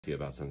To you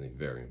about something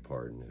very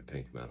important in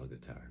pink metal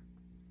guitar.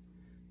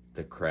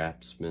 The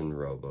Craftsman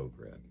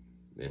Robogrip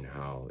and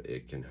how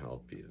it can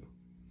help you.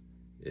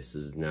 This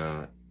is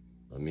not,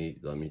 let me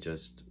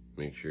just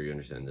make sure you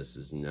understand, this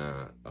is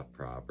not a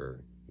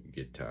proper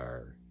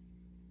guitar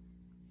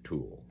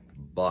tool,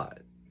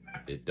 but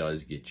it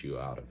does get you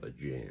out of a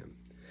jam.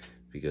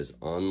 Because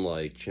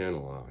unlike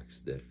channel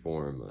locks that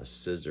form a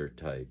scissor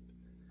type,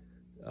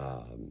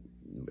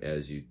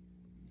 as you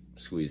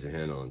squeeze the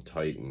handle and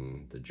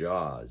tighten the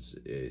jaws,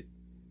 it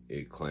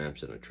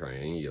clamps in a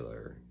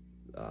triangular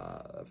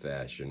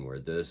fashion, where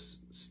this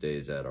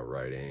stays at a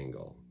right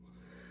angle.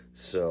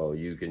 So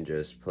you can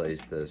just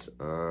place this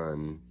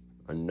on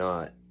a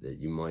nut that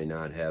you might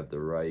not have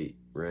the right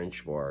wrench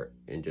for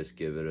and just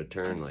give it a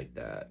turn like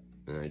that.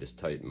 And I just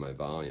tighten my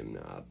volume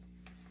knob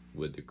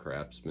with the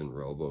Craftsman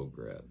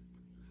Robogrip.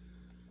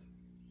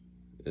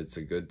 It's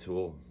a good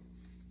tool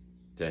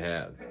to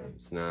have.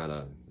 It's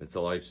a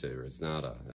lifesaver. It's not a